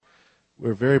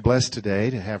We're very blessed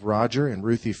today to have Roger and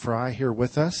Ruthie Frye here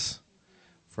with us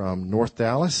from North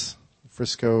Dallas,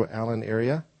 Frisco, Allen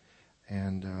area.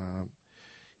 And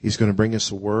he's going to bring us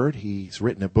a word. He's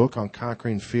written a book on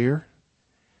conquering fear.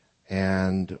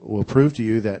 And will prove to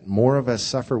you that more of us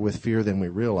suffer with fear than we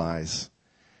realize.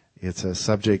 It's a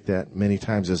subject that many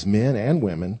times as men and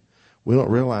women, we don't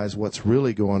realize what's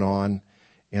really going on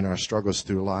in our struggles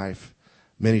through life.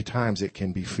 Many times it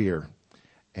can be fear.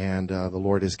 And the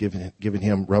Lord has given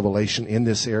him revelation in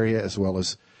this area as well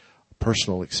as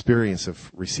personal experience of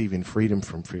receiving freedom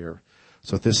from fear.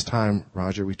 So at this time,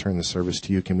 Roger, we turn the service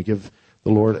to you. Can we give the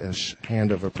Lord a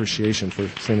hand of appreciation for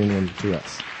sending him to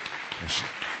us? Yes.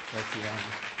 Thank you, Alan.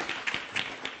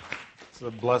 It's a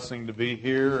blessing to be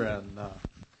here, and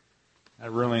I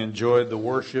really enjoyed the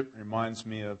worship. It reminds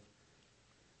me of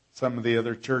some of the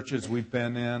other churches we've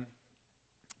been in.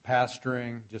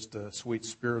 Pastoring, just a sweet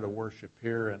spirit of worship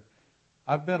here. And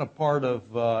I've been a part of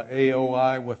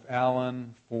AOI with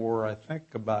Alan for, I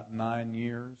think, about 9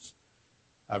 years.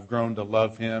 I've grown to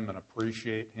love him and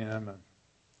appreciate him and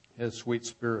his sweet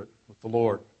spirit with the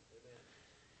Lord.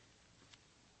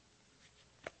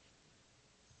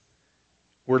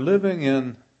 We're living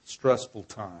in stressful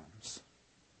times.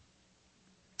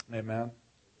 Amen.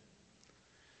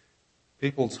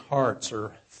 People's hearts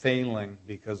are failing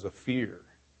because of fear.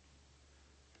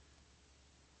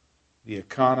 The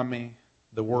economy,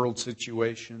 the world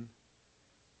situation,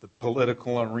 the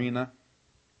political arena.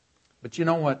 But you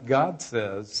know what God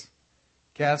says?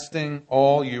 Casting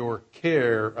all your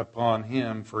care upon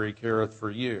Him, for He careth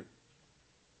for you.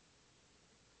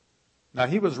 Now,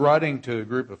 he was writing to a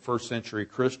group of first century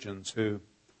Christians who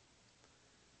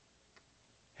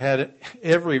had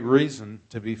every reason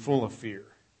to be full of fear.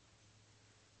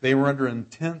 They were under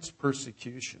intense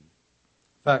persecution.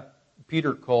 In fact,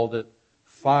 Peter called it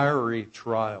fiery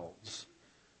trials.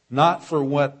 Not for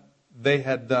what they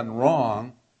had done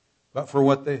wrong, but for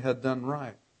what they had done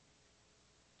right.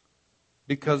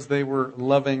 Because they were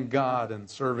loving God and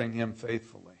serving Him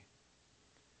faithfully.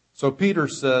 So Peter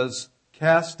says,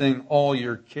 casting all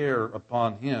your care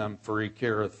upon Him, for He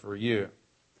careth for you.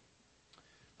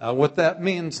 Now what that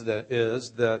means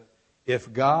is that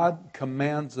if God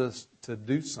commands us to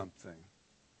do something,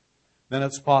 then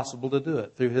it's possible to do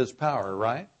it through His power,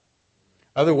 right?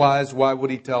 Otherwise, why would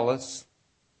He tell us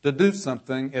to do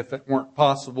something if it weren't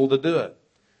possible to do it?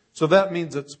 So that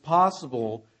means it's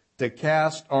possible to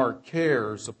cast our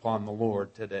cares upon the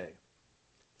Lord today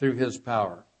through His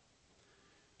power.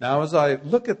 Now, as I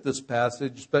look at this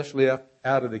passage, especially out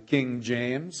of the King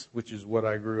James, which is what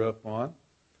I grew up on,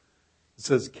 it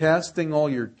says, casting all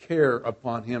your care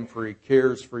upon Him, for He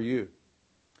cares for you.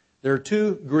 There are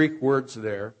two Greek words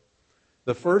there.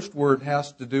 The first word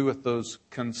has to do with those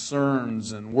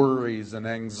concerns and worries and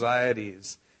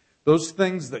anxieties, those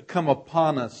things that come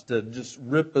upon us to just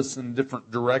rip us in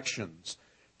different directions,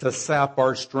 to sap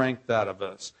our strength out of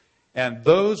us. And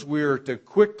those we are to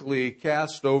quickly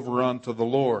cast over unto the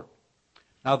Lord.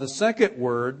 Now the second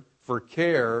word for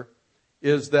care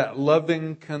is that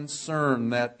loving concern,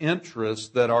 that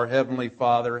interest that our Heavenly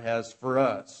Father has for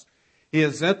us. He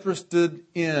is interested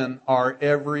in our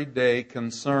everyday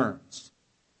concerns.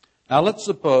 Now let's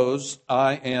suppose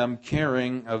I am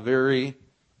carrying a very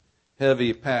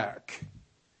heavy pack.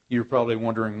 You're probably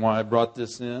wondering why I brought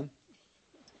this in.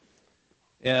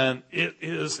 And it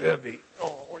is heavy.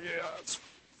 Oh yeah, it's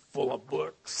full of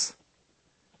books.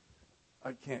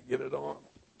 I can't get it on.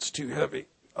 It's too heavy.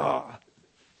 And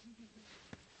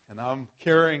I'm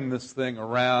carrying this thing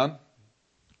around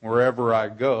wherever I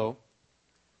go.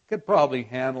 Could probably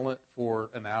handle it for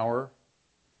an hour,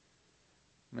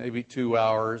 maybe 2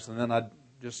 hours, and then I'd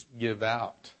just give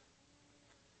out.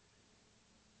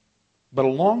 But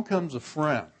along comes a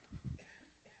friend,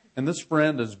 and this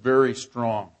friend is very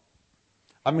strong.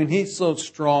 I mean, he's so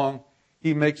strong,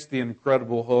 he makes the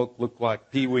Incredible Hulk look like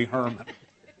Pee Wee Herman.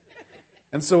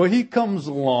 And so he comes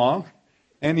along,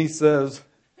 and he says,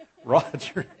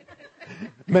 Roger,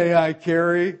 may I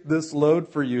carry this load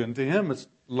for you? And to him, it's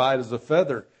light as a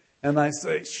feather. And I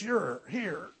say, sure,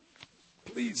 here.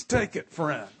 Please take it,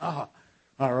 friend. All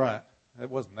right. It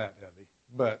wasn't that heavy,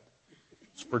 but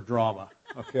it's for drama.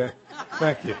 Okay?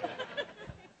 Thank you.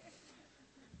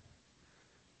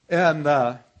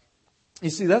 And you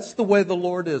see, that's the way the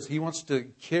Lord is. He wants to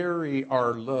carry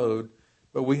our load,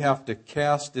 but we have to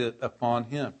cast it upon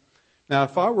Him. Now,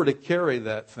 if I were to carry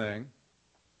that thing,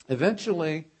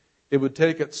 eventually it would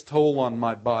take its toll on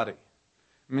my body.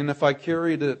 I mean, if I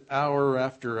carried it hour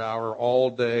after hour, all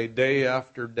day, day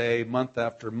after day, month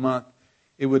after month,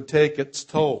 it would take its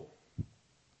toll.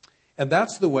 And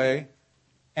that's the way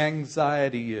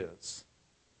anxiety is.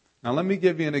 Now, let me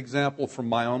give you an example from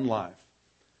my own life.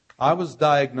 I was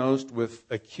diagnosed with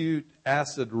acute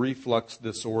acid reflux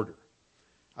disorder.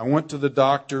 I went to the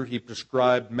doctor. He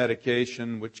prescribed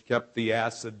medication which kept the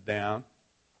acid down.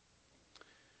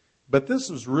 But this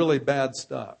was really bad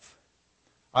stuff.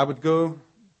 I would go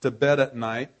to bed at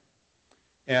night,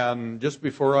 and just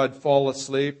before I'd fall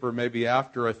asleep, or maybe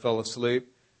after I fell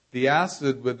asleep, the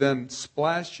acid would then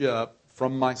splash up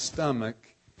from my stomach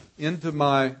into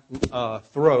my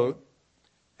throat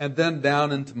and then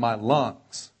down into my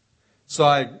lungs. So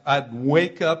I'd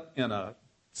wake up in a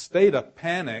state of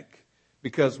panic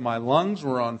because my lungs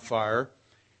were on fire,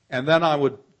 and then I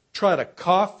would try to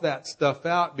cough that stuff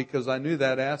out because I knew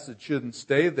that acid shouldn't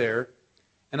stay there.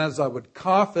 And as I would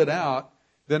cough it out,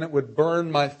 then it would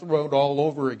burn my throat all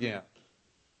over again.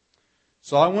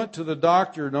 So I went to the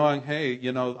doctor knowing, hey,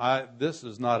 this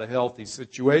is not a healthy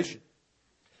situation.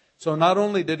 So not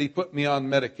only did he put me on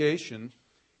medication,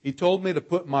 he told me to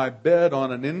put my bed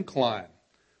on an incline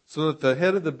so that the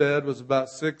head of the bed was about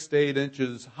 6 to 8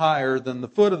 inches higher than the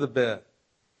foot of the bed.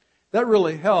 That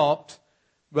really helped,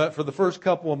 but for the first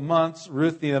couple of months,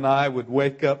 Ruthie and I would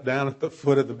wake up down at the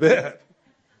foot of the bed.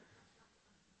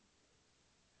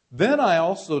 Then I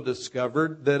also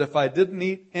discovered that if I didn't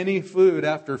eat any food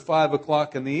after 5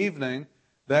 o'clock in the evening,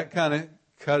 that kind of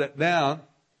cut it down.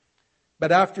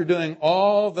 But after doing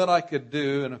all that I could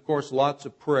do, and of course lots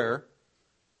of prayer,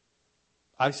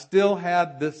 I still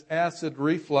had this acid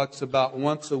reflux about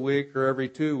once a week or every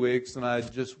 2 weeks, and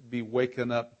I'd just be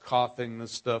waking up coughing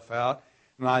this stuff out.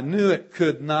 And I knew it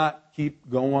could not keep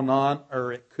going on,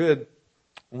 or it could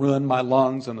ruin my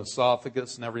lungs and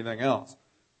esophagus and everything else.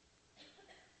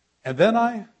 And then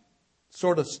I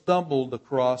sort of stumbled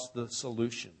across the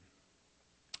solution.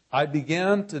 I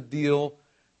began to deal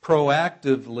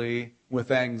proactively with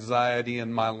anxiety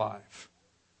in my life,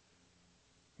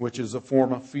 which is a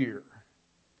form of fear.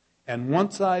 And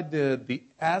once I did, the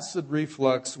acid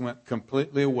reflux went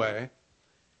completely away.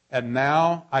 And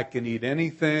now I can eat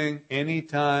anything,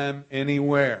 anytime,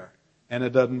 anywhere. And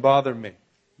it doesn't bother me.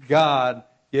 God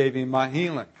gave me my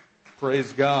healing.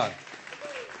 Praise God.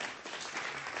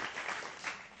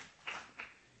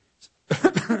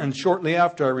 And shortly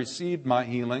after I received my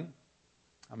healing,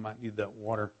 I might need that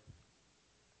water.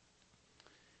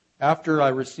 After I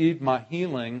received my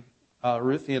healing,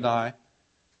 Ruthie and I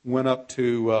went up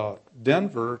to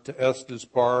Denver to Estes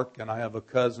Park, and I have a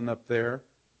cousin up there.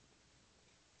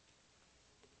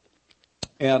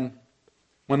 And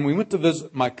when we went to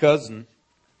visit my cousin,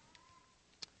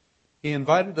 he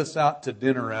invited us out to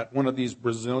dinner at one of these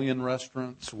Brazilian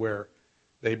restaurants where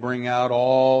they bring out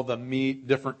all the meat,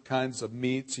 different kinds of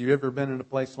meats. You ever been in a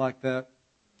place like that?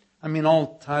 I mean,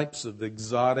 all types of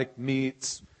exotic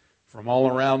meats from all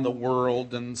around the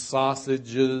world, and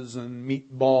sausages and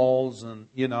meatballs, and,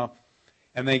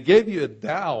 And they gave you a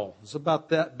dowel. It's about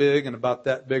that big and about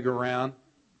that big around.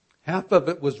 Half of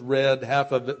it was red,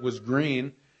 half of it was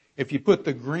green. If you put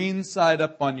the green side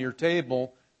up on your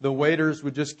table, the waiters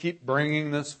would just keep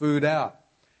bringing this food out.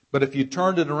 But if you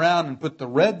turned it around and put the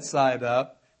red side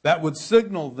up, that would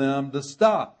signal them to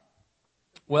stop.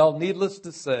 Well, needless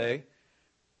to say,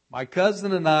 my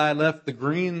cousin and I left the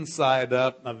green side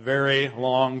up a very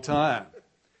long time.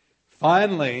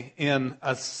 Finally, in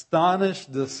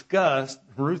astonished disgust,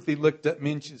 Ruthie looked at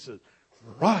me and she said,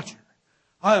 "Roger,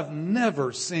 I have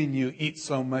never seen you eat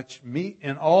so much meat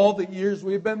in all the years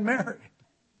we've been married."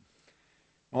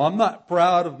 Well, I'm not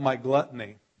proud of my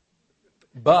gluttony,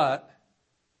 but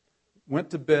went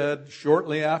to bed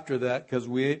shortly after that because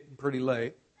we ate pretty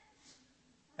late.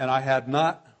 And I had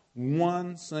not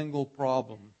one single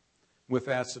problem with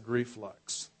acid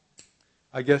reflux.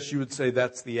 I guess you would say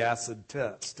that's the acid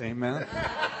test. Amen?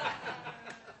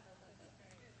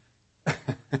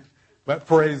 But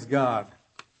praise God.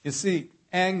 You see,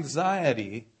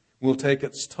 anxiety will take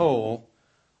its toll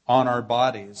on our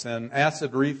bodies. And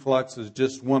acid reflux is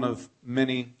just one of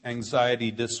many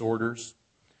anxiety disorders.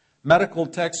 Medical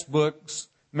textbooks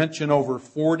mention over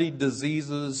 40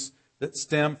 diseases that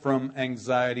stem from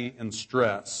anxiety and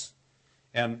stress.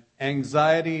 And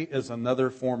anxiety is another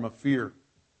form of fear.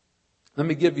 Let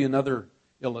me give you another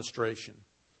illustration.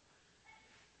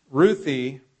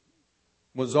 Ruthie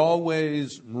was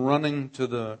always running to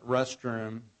the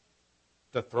restroom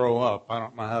to throw up. I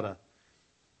don't know how to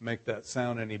make that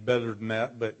sound any better than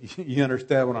that, but you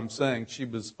understand what I'm saying. She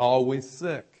was always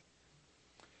sick.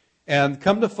 And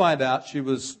come to find out, she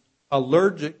was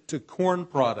allergic to corn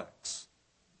products.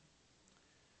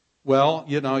 Well,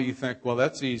 you think, well,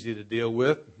 that's easy to deal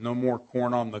with. No more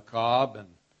corn on the cob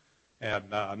and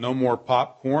no more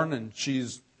popcorn, and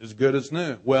she's as good as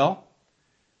new. Well,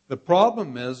 The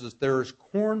problem is there's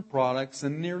corn products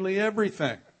in nearly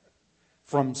everything.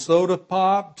 From soda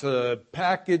pop to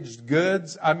packaged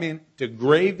goods, to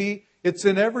gravy, it's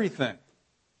in everything.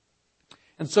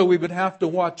 And so we would have to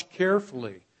watch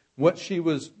carefully what she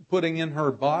was putting in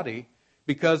her body,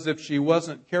 because if she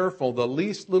wasn't careful, the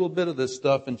least little bit of this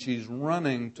stuff and she's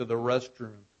running to the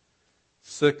restroom,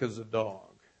 sick as a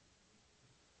dog.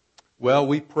 Well,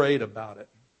 we prayed about it.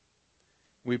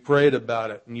 We prayed about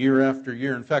it, and year after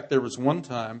year. In fact, there was one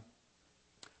time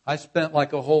I spent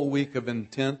like a whole week of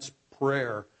intense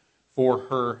prayer for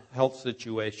her health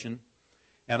situation.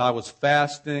 And I was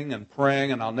fasting and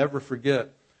praying, and I'll never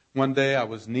forget, one day I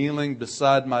was kneeling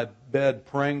beside my bed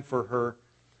praying for her,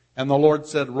 and the Lord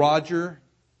said, "Roger,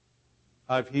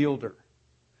 I've healed her."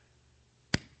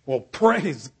 Well,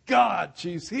 praise God,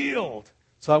 she's healed.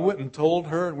 So I went and told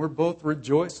her, and we're both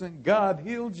rejoicing. God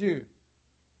healed you.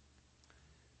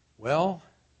 Well,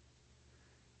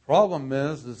 problem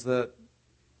is that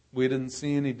we didn't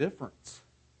see any difference.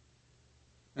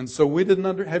 And so we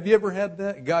didn't have you ever had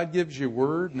that? God gives you a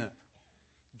word and you're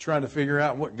trying to figure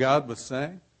out what God was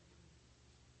saying?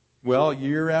 Well,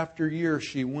 year after year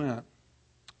she went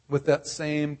with that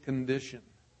same condition,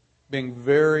 being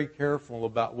very careful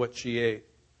about what she ate.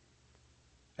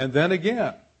 And then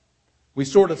again, we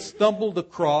sort of stumbled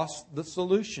across the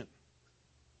solution.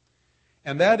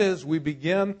 And that is, we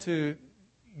began to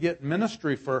get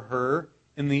ministry for her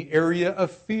in the area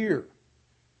of fear.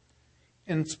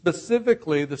 And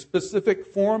specifically, the specific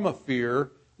form of fear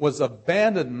was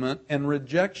abandonment and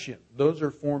rejection. Those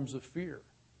are forms of fear.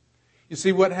 You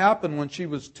see, what happened when she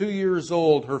was 2 years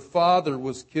old, her father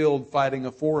was killed fighting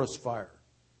a forest fire.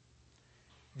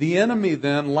 The enemy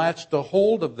then latched a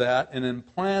hold of that and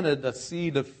implanted a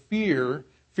seed of fear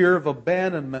of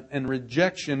abandonment and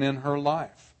rejection in her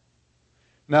life.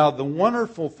 Now, the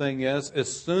wonderful thing is,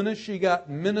 as soon as she got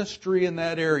ministry in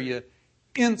that area,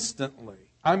 instantly,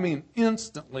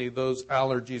 those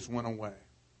allergies went away.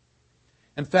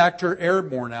 In fact, her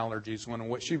airborne allergies went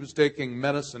away. She was taking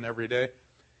medicine every day.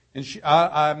 And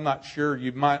I'm not sure,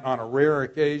 you might on a rare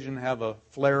occasion have a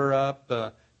flare-up,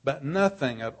 but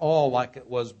nothing at all like it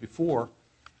was before.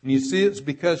 And you see, it's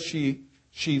because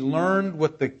she learned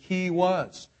what the key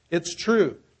was. It's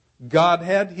true. God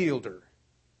had healed her.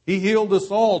 He healed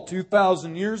us all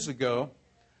 2,000 years ago.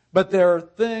 But there are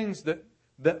things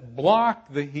that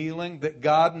block the healing that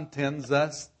God intends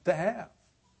us to have.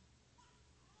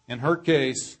 In her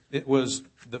case, it was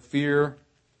the fear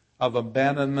of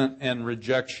abandonment and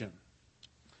rejection.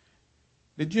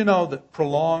 Did you know that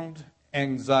prolonged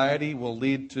anxiety will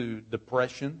lead to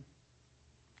depression?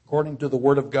 According to the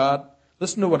Word of God,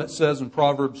 listen to what it says in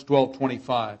Proverbs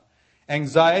 12:25.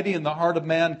 Anxiety in the heart of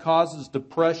man causes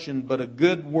depression, but a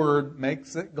good word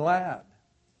makes it glad.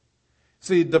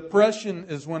 See, depression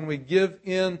is when we give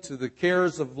in to the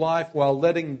cares of life while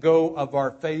letting go of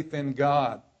our faith in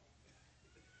God.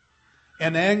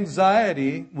 And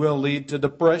anxiety will lead to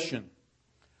depression.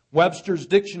 Webster's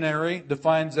dictionary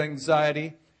defines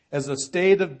anxiety as a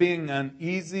state of being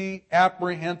uneasy,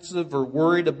 apprehensive, or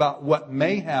worried about what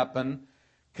may happen,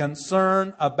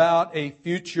 concern about a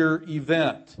future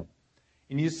event.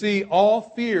 And you see, all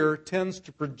fear tends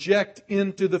to project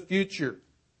into the future.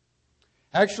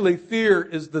 Actually, fear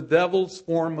is the devil's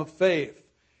form of faith.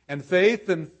 And faith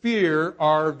and fear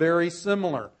are very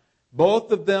similar.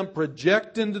 Both of them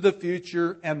project into the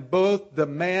future and both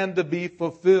demand to be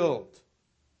fulfilled.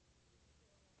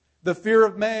 The fear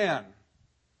of man,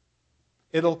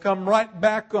 it'll come right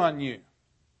back on you.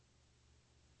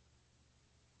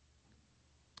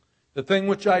 The thing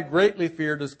which I greatly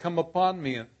feared has come upon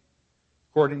me,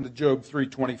 according to Job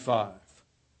 3:25.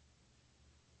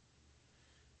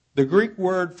 The Greek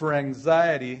word for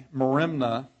anxiety,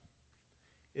 merimna,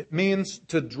 it means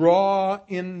to draw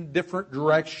in different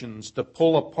directions, to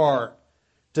pull apart,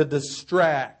 to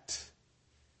distract.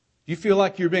 Do you feel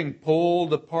like you're being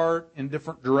pulled apart in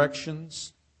different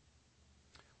directions?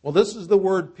 Well, this is the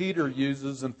word Peter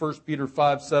uses in 1 Peter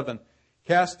 5:7.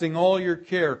 Casting all your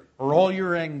care or all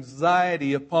your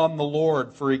anxiety upon the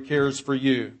Lord, for He cares for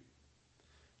you.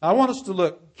 I want us to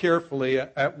look carefully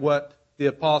at what the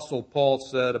Apostle Paul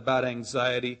said about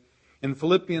anxiety in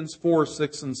Philippians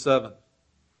 4:6 and 7.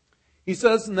 He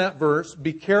says in that verse,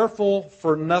 "Be careful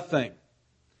for nothing.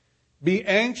 Be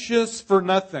anxious for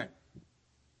nothing."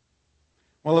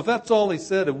 Well, if that's all he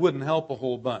said, it wouldn't help a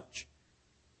whole bunch.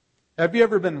 Have you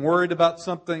ever been worried about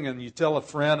something and you tell a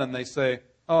friend and they say,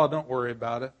 "Oh, don't worry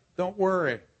about it. Don't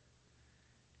worry."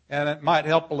 And it might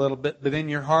help a little bit, but in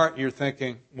your heart you're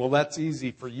thinking, well, that's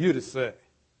easy for you to say.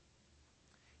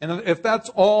 And if that's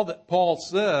all that Paul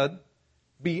said,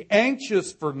 be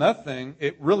anxious for nothing,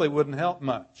 it really wouldn't help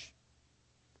much.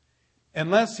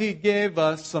 Unless He gave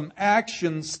us some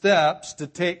action steps to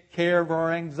take care of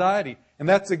our anxiety. And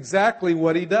that's exactly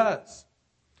what He does.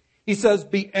 He says,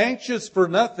 be anxious for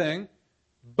nothing,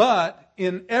 but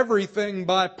in everything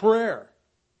by prayer.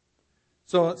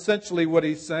 So essentially what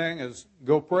He's saying is,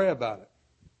 go pray about it.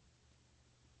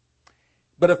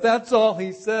 But if that's all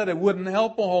He said, it wouldn't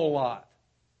help a whole lot.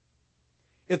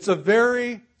 It's a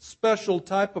very special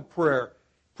type of prayer.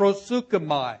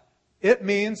 Proseuchomai. It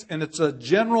means, and it's a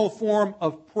general form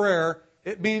of prayer,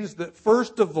 it means that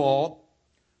first of all,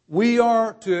 we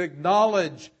are to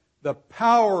acknowledge the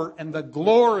power and the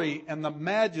glory and the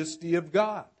majesty of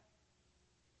God.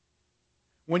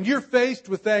 When you're faced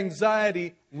with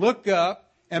anxiety, look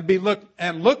up and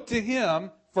look to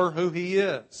Him for who He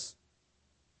is.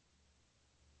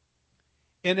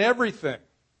 In everything,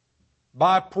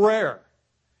 by prayer.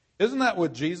 Isn't that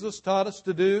what Jesus taught us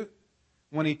to do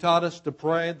when He taught us to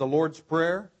pray the Lord's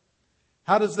Prayer?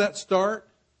 How does that start?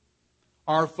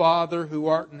 Our Father who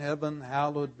art in heaven,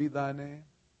 hallowed be Thy name.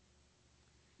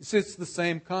 You see, it's the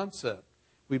same concept.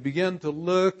 We begin to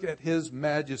look at His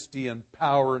majesty and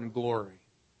power and glory.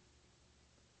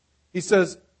 He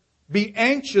says, be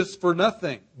anxious for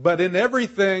nothing, but in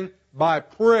everything by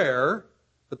prayer.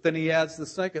 But then He adds the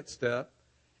second step,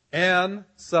 and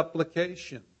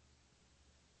supplication.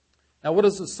 Now, what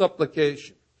is a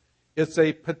supplication? It's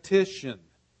a petition.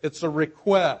 It's a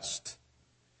request.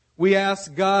 We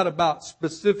ask God about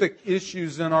specific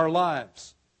issues in our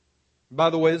lives. By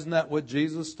the way, isn't that what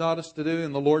Jesus taught us to do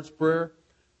in the Lord's Prayer?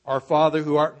 Our Father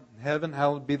who art in heaven,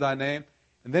 hallowed be Thy name.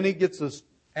 And then He gets us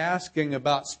asking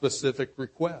about specific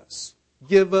requests.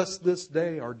 Give us this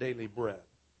day our daily bread.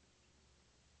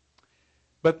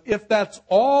 But if that's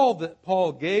all that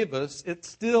Paul gave us, it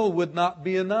still would not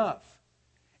be enough.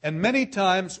 And many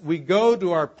times we go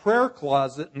to our prayer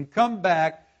closet and come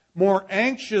back more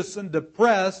anxious and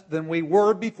depressed than we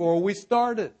were before we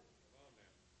started.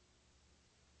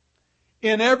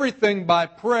 In everything by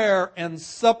prayer and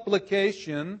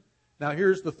supplication, now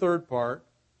here's the third part,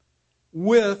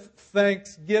 with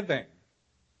thanksgiving.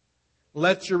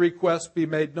 Let your requests be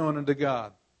made known unto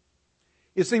God.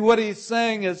 You see, what he's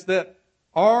saying is that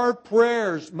our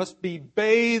prayers must be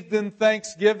bathed in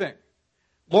thanksgiving.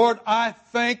 Lord, I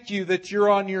thank You that You're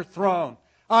on Your throne.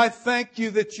 I thank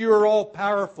You that You are all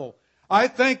powerful. I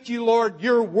thank You, Lord,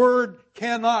 Your word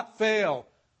cannot fail.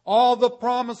 All the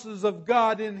promises of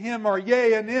God in Him are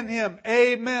yea, and in Him,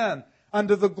 amen,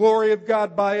 unto the glory of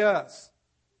God by us.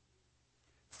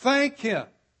 Thank Him.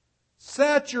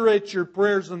 Saturate your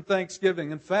prayers in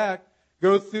thanksgiving. In fact,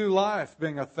 go through life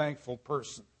being a thankful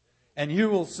person. And you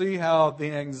will see how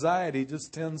the anxiety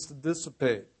just tends to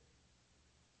dissipate.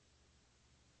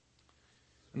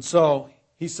 And so,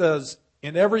 he says,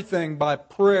 in everything by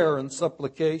prayer and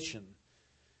supplication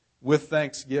with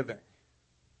thanksgiving.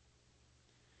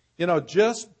 You know,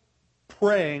 just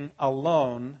praying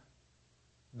alone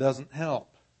doesn't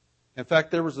help. In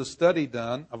fact, there was a study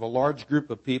done of a large group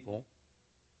of people.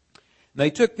 They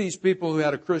took these people who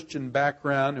had a Christian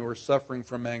background, who were suffering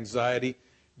from anxiety,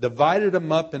 divided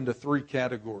them up into three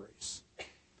categories.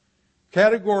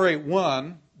 Category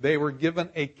 1, they were given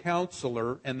a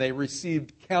counselor and they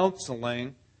received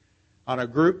counseling on a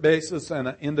group basis and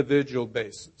an individual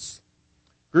basis.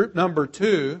 Group number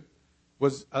 2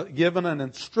 was given an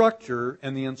instructor,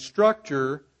 and the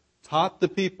instructor taught the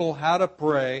people how to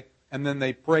pray, and then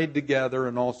they prayed together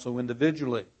and also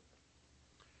individually.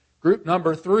 Group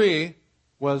number 3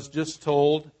 was just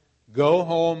told, go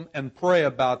home and pray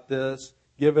about this,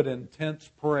 give it intense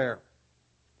prayer.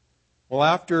 Well,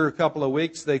 after a couple of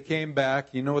weeks, they came back.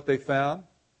 You know what they found?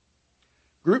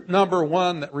 Group number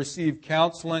 1 that received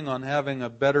counseling on having a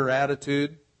better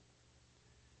attitude,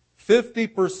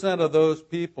 50% of those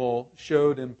people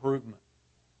showed improvement.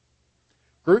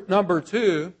 Group number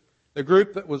 2, the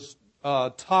group that was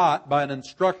taught by an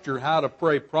instructor how to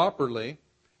pray properly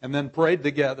and then prayed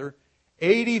together,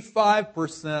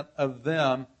 85% of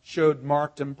them showed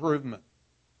marked improvement.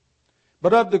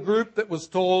 But of the group that was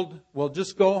told, well,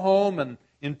 just go home and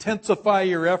intensify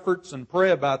your efforts and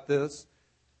pray about this,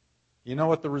 you know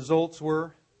what the results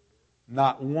were?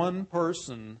 Not one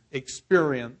person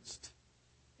experienced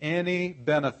any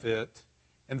benefit.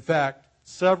 In fact,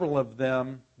 several of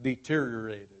them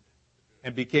deteriorated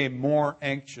and became more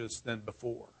anxious than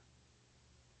before.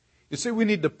 You see, we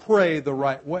need to pray the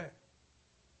right way.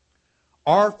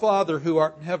 Our Father who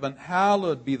art in heaven,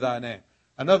 hallowed be Thy name.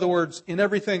 In other words, in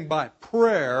everything by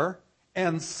prayer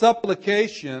and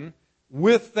supplication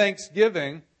with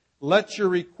thanksgiving, let your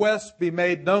requests be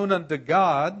made known unto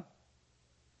God.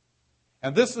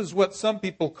 And this is what some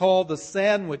people call the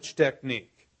sandwich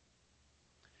technique.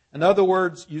 In other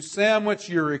words, you sandwich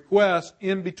your request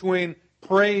in between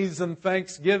praise and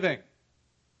thanksgiving.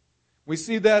 We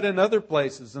see that in other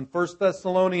places. In 1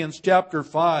 Thessalonians chapter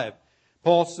 5,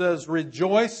 Paul says,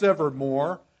 "Rejoice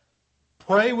evermore,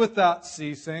 pray without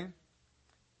ceasing,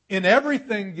 in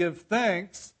everything give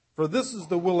thanks, for this is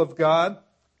the will of God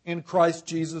in Christ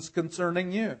Jesus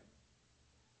concerning you."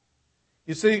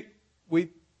 You see,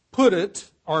 we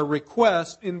put our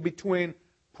request in between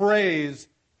praise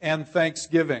and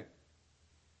thanksgiving.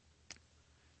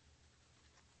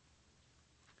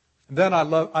 And then I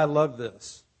love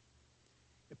this.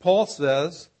 Paul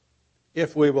says,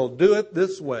 if we will do it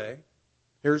this way,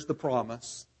 here's the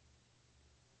promise.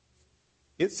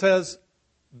 It says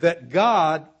that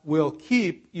God will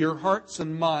keep your hearts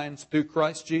and minds through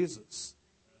Christ Jesus.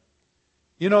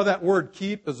 You know, that word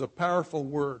keep is a powerful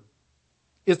word.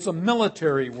 It's a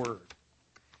military word.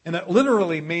 And it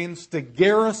literally means to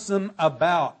garrison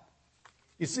about.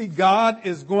 You see, God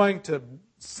is going to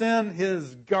send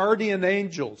His guardian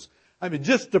angels,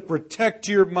 just to protect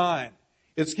your mind.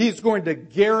 He's going to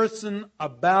garrison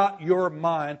about your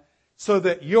mind so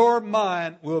that your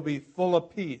mind will be full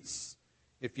of peace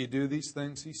if you do these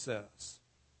things He says.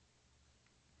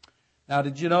 Now,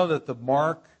 did you know that the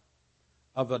mark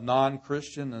of a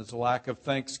non-Christian is lack of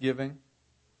thanksgiving?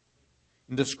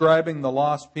 In describing the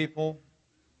lost people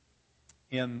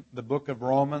in the book of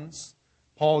Romans,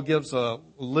 Paul gives a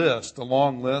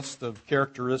long list of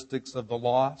characteristics of the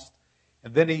lost.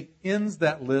 And then he ends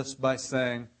that list by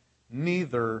saying,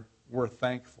 neither were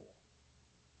thankful.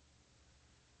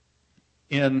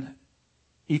 In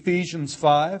Ephesians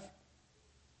 5,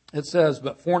 it says,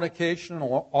 "But fornication,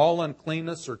 or all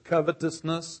uncleanness or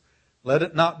covetousness, let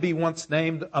it not be once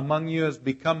named among you as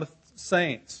becometh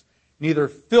saints. Neither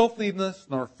filthiness,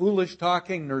 nor foolish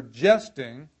talking, nor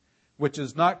jesting, which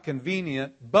is not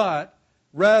convenient, but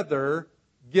rather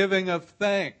giving of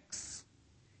thanks."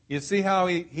 You see how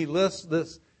he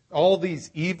lists all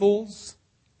these evils,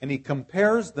 and he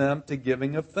compares them to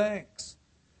giving of thanks.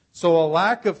 So a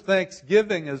lack of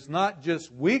thanksgiving is not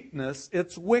just weakness,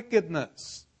 it's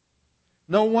wickedness.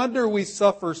 No wonder we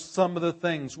suffer some of the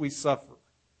things we suffer.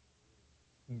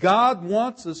 God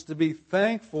wants us to be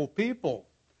thankful people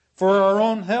for our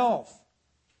own health.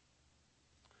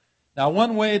 Now,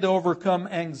 one way to overcome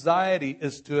anxiety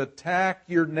is to attack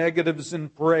your negatives in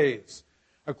praise.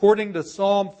 According to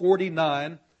Psalm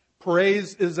 49,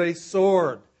 praise is a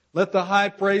sword. Let the high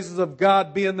praises of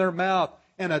God be in their mouth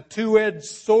and a two-edged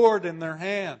sword in their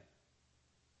hand.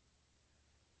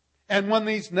 And when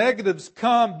these negatives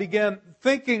come, begin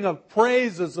thinking of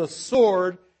praise as a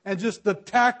sword and just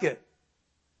attack it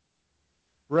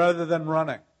rather than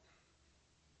running.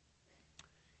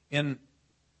 In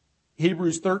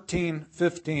Hebrews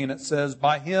 13:15 it says,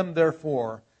 "By Him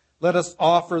therefore let us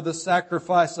offer the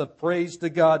sacrifice of praise to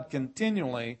God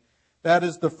continually. That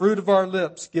is the fruit of our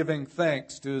lips, giving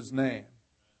thanks to His name."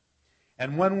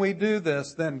 And when we do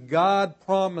this, then God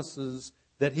promises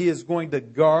that He is going to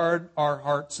guard our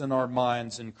hearts and our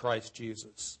minds in Christ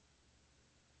Jesus.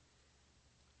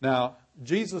 Now,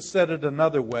 Jesus said it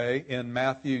another way in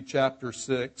Matthew chapter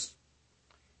 6.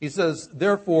 He says,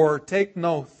 "Therefore take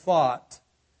no thought,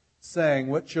 saying,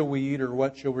 what shall we eat, or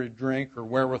what shall we drink, or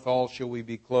wherewithal shall we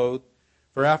be clothed?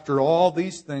 For after all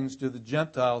these things do the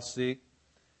Gentiles seek.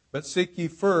 But seek ye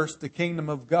first the kingdom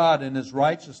of God and His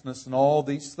righteousness, and all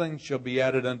these things shall be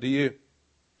added unto you."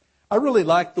 I really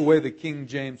like the way the King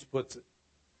James puts it.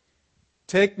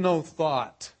 Take no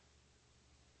thought.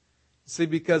 See,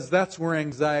 because that's where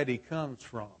anxiety comes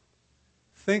from.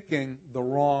 Thinking the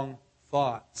wrong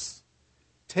thoughts.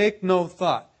 Take no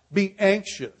thought. Be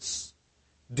anxious.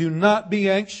 Do not be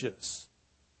anxious.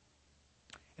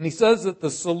 And he says that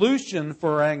the solution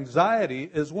for anxiety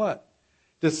is what?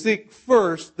 To seek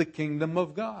first the kingdom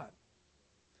of God.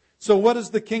 So what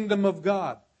is the kingdom of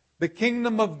God? The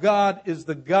kingdom of God is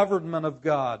the government of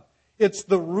God. It's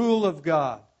the rule of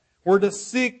God. We're to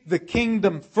seek the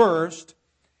kingdom first,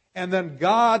 and then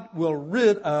God will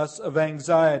rid us of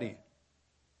anxiety.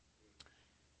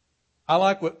 I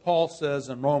like what Paul says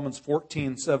in Romans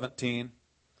 14:17.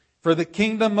 "For the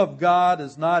kingdom of God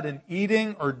is not in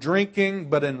eating or drinking,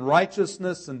 but in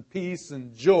righteousness and peace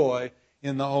and joy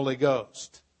in the Holy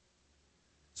Ghost."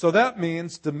 So that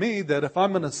means to me that if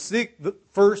I'm going to seek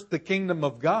first the kingdom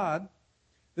of God,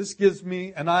 this gives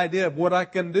me an idea of what I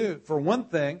can do. For one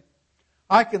thing,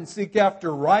 I can seek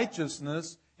after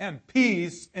righteousness and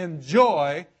peace and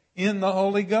joy in the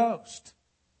Holy Ghost.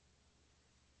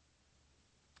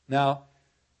 Now,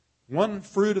 one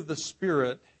fruit of the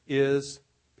Spirit is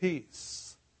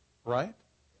peace, right?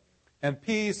 And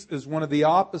peace is one of the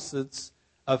opposites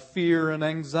of fear and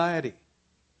anxiety.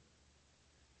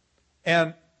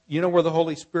 And you know where the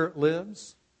Holy Spirit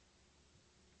lives?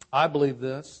 I believe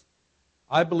this.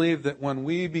 I believe that when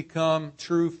we become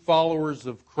true followers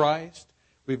of Christ,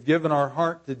 we've given our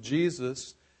heart to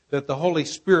Jesus, that the Holy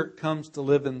Spirit comes to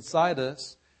live inside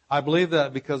us. I believe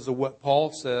that because of what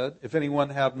Paul said, if anyone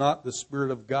have not the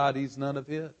Spirit of God, he's none of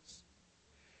his.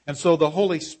 And so the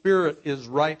Holy Spirit is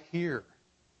right here.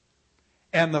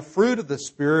 And the fruit of the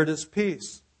Spirit is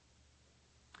peace.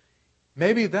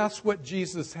 Maybe that's what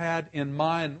Jesus had in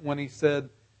mind when he said,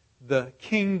 the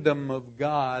kingdom of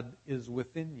God is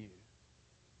within you.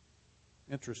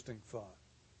 Interesting thought.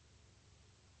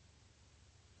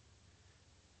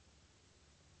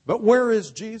 But where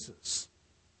is Jesus?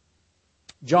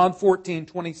 John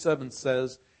 14:27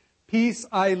 says, peace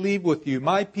I leave with you,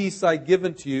 my peace I give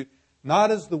unto you,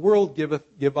 not as the world giveth,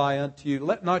 give I unto you.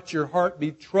 Let not your heart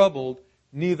be troubled,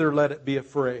 neither let it be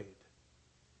afraid.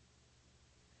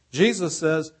 Jesus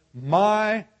says,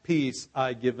 my peace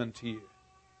I give unto you.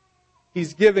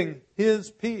 He's giving His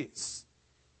peace.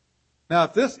 Now,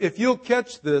 if you'll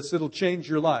catch this, it'll change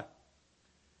your life.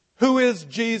 Who is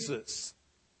Jesus?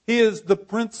 He is the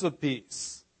Prince of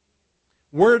Peace.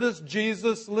 Where does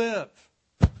Jesus live?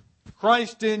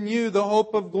 Christ in you, the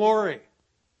hope of glory.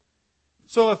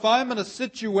 So if I'm in a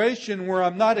situation where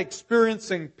I'm not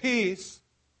experiencing peace,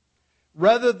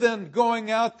 rather than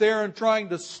going out there and trying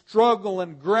to struggle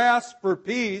and grasp for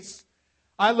peace,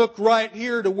 I look right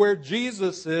here to where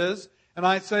Jesus is, and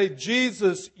I say,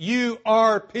 Jesus, you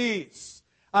are peace.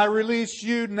 I release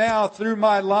you now through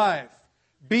my life.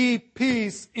 Be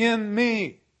peace in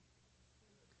me.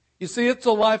 You see, it's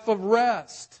a life of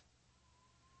rest.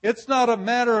 It's not a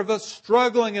matter of us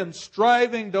struggling and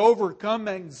striving to overcome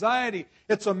anxiety.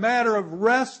 It's a matter of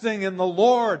resting in the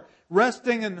Lord,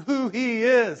 resting in who He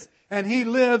is, and He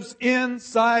lives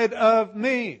inside of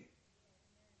me.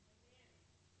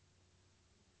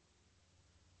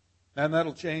 And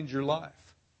that'll change your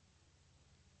life.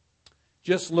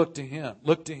 Just look to Him.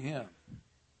 Look to Him.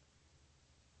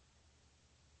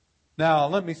 Now,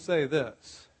 let me say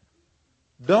this.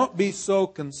 Don't be so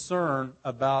concerned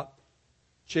about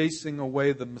chasing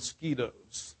away the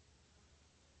mosquitoes,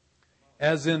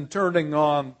 as in turning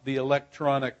on the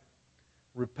electronic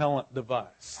repellent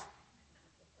device.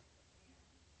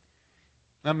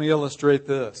 Let me illustrate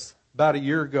this. About a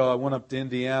year ago, I went up to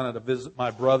Indiana to visit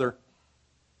my brother.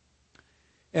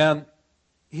 And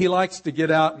he likes to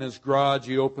get out in his garage.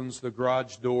 He opens the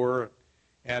garage door,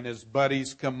 and his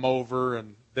buddies come over,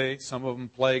 and some of them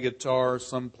play guitar,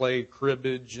 some play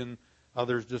cribbage, and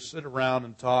others just sit around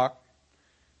and talk,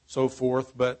 so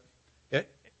forth. But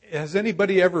has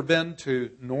anybody ever been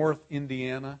to North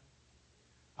Indiana?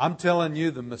 I'm telling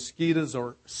you, the mosquitoes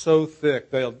are so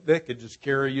thick, they could just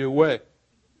carry you away.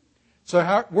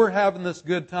 So we're having this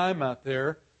good time out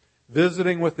there,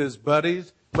 visiting with his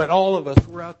buddies, but all of us,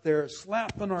 we're out there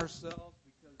slapping ourselves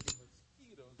because the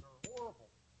mosquitoes are horrible.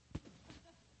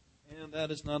 And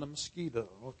that is not a mosquito.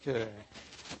 Okay.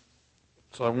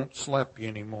 So I won't slap you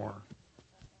anymore.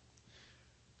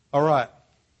 All right.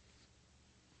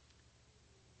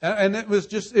 And it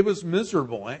was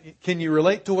miserable. Can you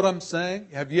relate to what I'm saying?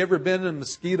 Have you ever been in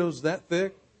mosquitoes that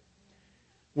thick?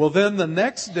 Well, then the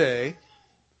next day,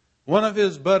 one of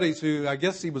his buddies, who I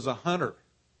guess he was a hunter,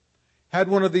 had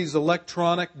one of these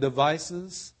electronic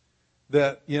devices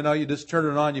that, you just turn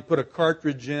it on, you put a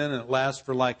cartridge in, and it lasts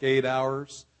for like 8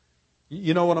 hours.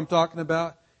 You know what I'm talking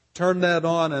about? Turn that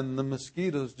on, and the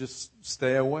mosquitoes just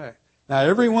stay away. Now,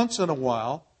 every once in a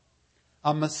while,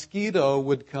 a mosquito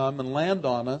would come and land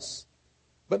on us,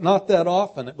 but not that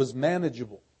often. It was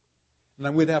manageable. And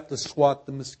then we'd have to swat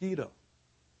the mosquito.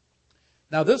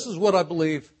 Now, this is what I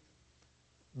believe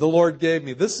the Lord gave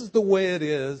me. This is the way it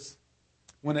is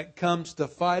when it comes to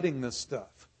fighting this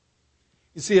stuff.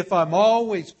 You see, if I'm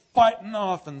always fighting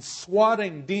off and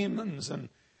swatting demons and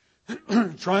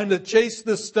trying to chase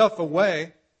this stuff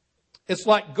away, it's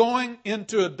like going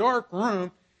into a dark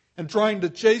room and trying to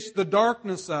chase the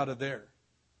darkness out of there.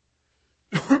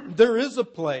 There is a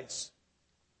place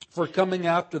for coming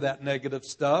after that negative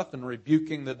stuff and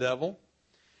rebuking the devil,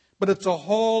 but it's a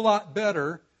whole lot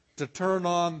better to turn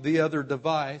on the other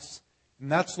device,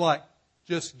 and that's like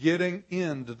just getting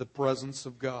into the presence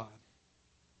of God.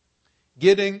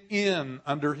 Getting in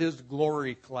under His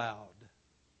glory cloud.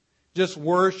 Just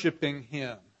worshiping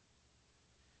Him.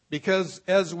 Because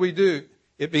as we do,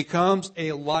 it becomes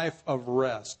a life of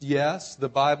rest. Yes, the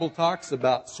Bible talks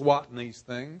about swatting these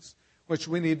things, which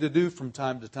we need to do from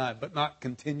time to time, but not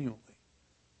continually.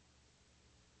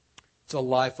 It's a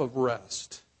life of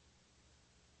rest.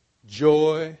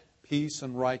 Joy, peace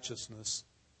and righteousness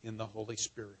in the Holy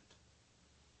Spirit.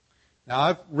 Now,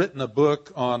 I've written a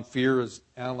book on fear, as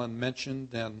Alan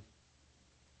mentioned, and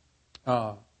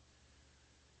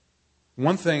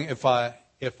one thing, if I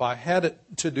had it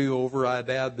to do over, I'd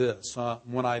add this.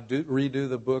 When I redo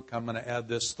the book, I'm going to add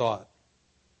this thought,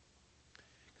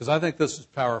 because I think this is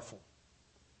powerful.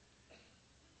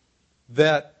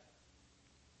 That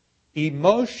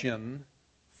emotion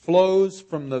flows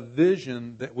from the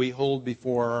vision that we hold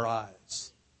before our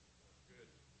eyes.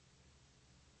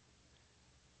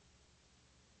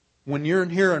 When you're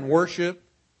in here in worship,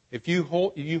 if you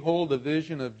hold a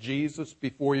vision of Jesus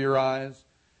before your eyes,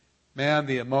 man,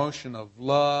 the emotion of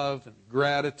love and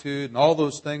gratitude and all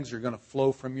those things are going to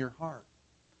flow from your heart.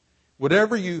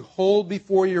 Whatever you hold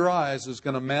before your eyes is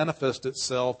going to manifest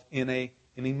itself in an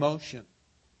emotion.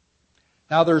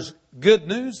 Now, there's good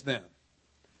news then.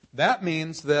 That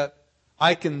means that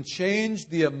I can change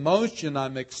the emotion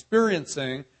I'm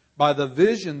experiencing by the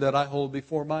vision that I hold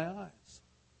before my eyes.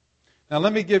 Now,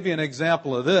 let me give you an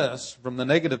example of this from the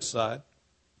negative side.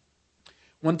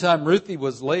 One time, Ruthie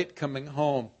was late coming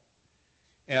home.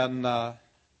 And, I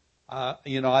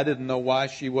didn't know why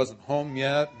she wasn't home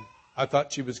yet. I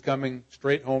thought she was coming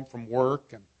straight home from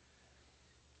work. And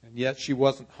yet she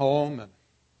wasn't home. And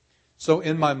so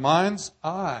in my mind's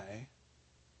eye,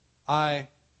 I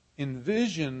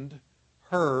envisioned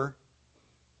her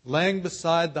laying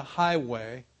beside the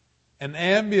highway, an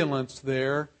ambulance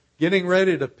there, getting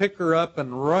ready to pick her up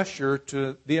and rush her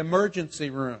to the emergency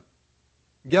room.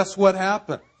 Guess what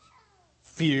happened?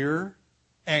 Fear,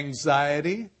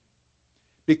 anxiety,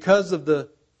 because of the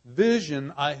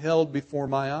vision I held before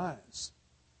my eyes.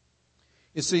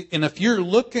 You see, and if you're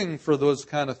looking for those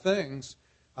kind of things,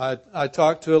 I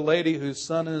talked to a lady whose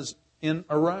son is in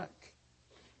Iraq.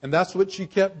 And that's what she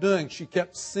kept doing. She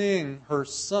kept seeing her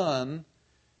son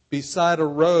beside a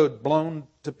road blown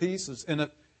to pieces. And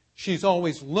if she's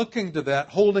always looking to that,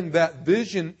 holding that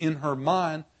vision in her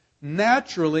mind,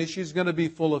 naturally she's going to be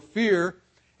full of fear,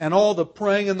 and all the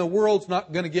praying in the world's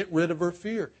not going to get rid of her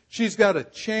fear. She's got to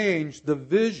change the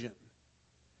vision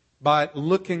by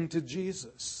looking to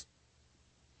Jesus.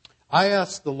 I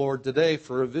asked the Lord today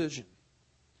for a vision.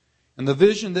 And the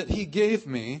vision that He gave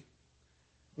me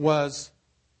was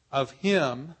of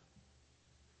Him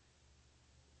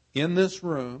in this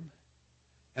room.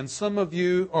 And some of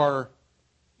you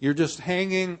you're just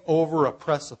hanging over a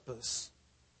precipice.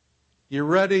 You're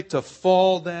ready to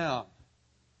fall down.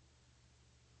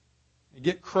 You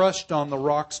get crushed on the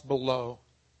rocks below.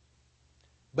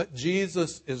 But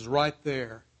Jesus is right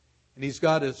there. And He's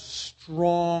got His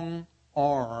strong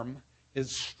arm,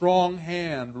 His strong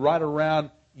hand right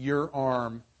around your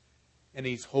arm. And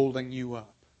He's holding you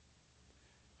up.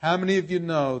 How many of you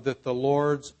know that the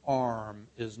Lord's arm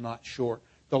is not short?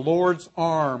 The Lord's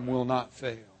arm will not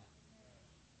fail.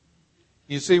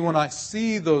 You see, when I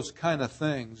see those kind of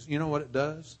things, you know what it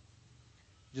does?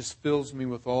 It just fills me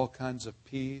with all kinds of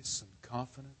peace and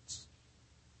confidence.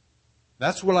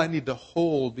 That's what I need to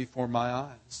hold before my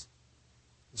eyes.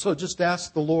 So just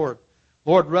ask the Lord,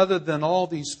 Lord, rather than all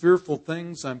these fearful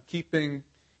things I'm keeping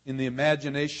in the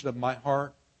imagination of my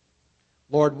heart,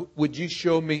 Lord, would you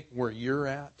show me where you're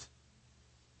at?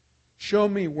 Show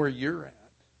me where you're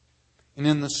at. And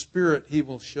in the Spirit, He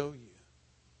will show you.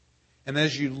 And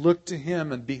as you look to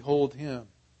Him and behold Him,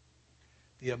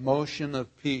 the emotion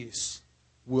of peace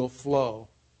will flow.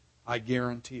 I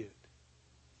guarantee it.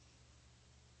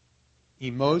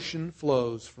 Emotion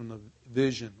flows from the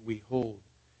vision we hold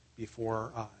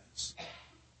before our eyes.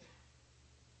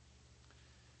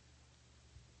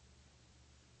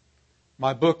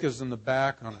 My book is in the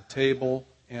back on a table,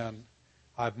 and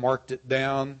I've marked it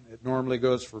down. It normally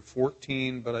goes for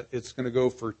 $14, but it's going to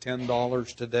go for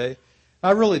 $10 today.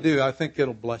 I really do. I think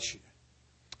it'll bless you.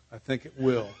 I think it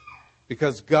will.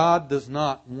 Because God does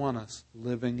not want us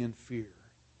living in fear.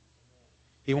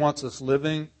 He wants us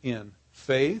living in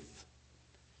faith,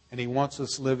 and He wants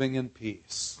us living in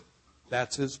peace.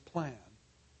 That's His plan.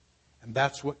 And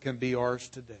that's what can be ours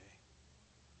today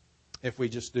if we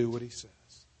just do what He says.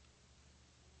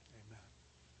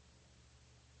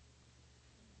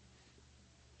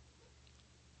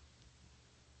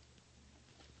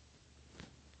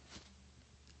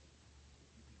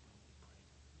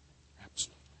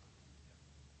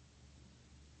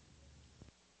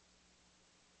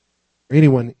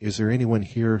 Amen. Is there anyone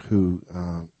here who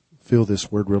feel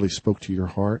this word really spoke to your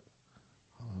heart?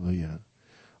 Hallelujah.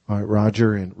 All right,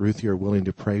 Roger and Ruthie are willing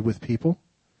to pray with people.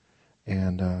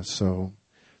 And so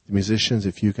the musicians,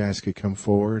 if you guys could come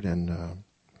forward and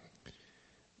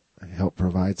help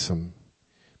provide some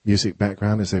music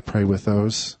background as they pray with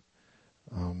those.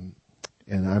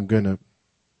 And I'm going to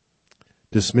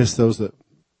dismiss those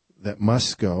that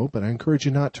must go, but I encourage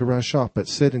you not to rush off, but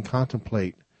sit and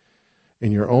contemplate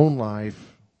in your own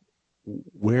life,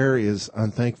 where is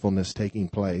unthankfulness taking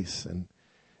place?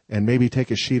 And maybe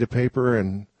take a sheet of paper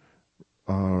and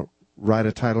write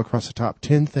a title across the top,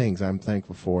 10 things I'm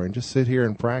thankful for, and just sit here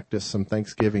and practice some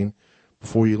Thanksgiving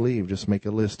before you leave. Just make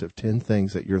a list of 10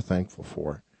 things that you're thankful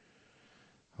for.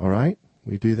 All right?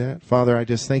 We do that? Father, I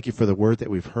just thank you for the word that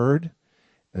we've heard.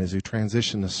 And as we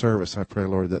transition the service, I pray,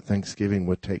 Lord, that Thanksgiving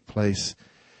would take place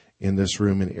in this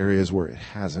room in areas where it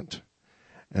hasn't.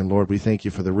 And Lord, we thank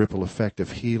you for the ripple effect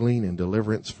of healing and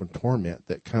deliverance from torment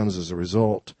that comes as a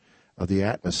result of the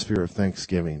atmosphere of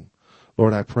Thanksgiving.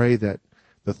 Lord, I pray that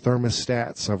the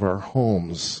thermostats of our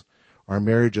homes, our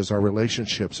marriages, our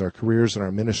relationships, our careers, and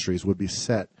our ministries would be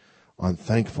set on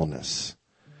thankfulness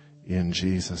in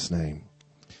Jesus' name.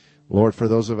 Lord, for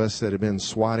those of us that have been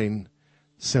swatting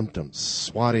symptoms,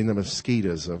 swatting the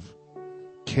mosquitoes of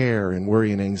care and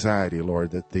worry and anxiety,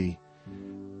 Lord, that the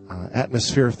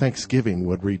atmosphere of Thanksgiving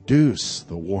would reduce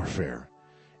the warfare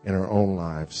in our own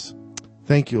lives.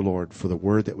 Thank you, Lord, for the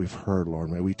word that we've heard, Lord.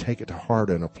 May we take it to heart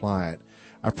and apply it.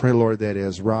 I pray, Lord, that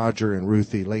as Roger and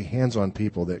Ruthie lay hands on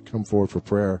people that come forward for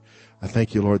prayer, I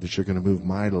thank you, Lord, that you're going to move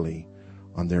mightily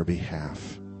on their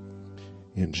behalf.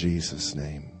 In Jesus'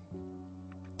 name.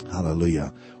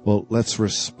 Hallelujah. Well, let's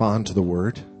respond to the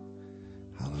word.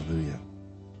 Hallelujah.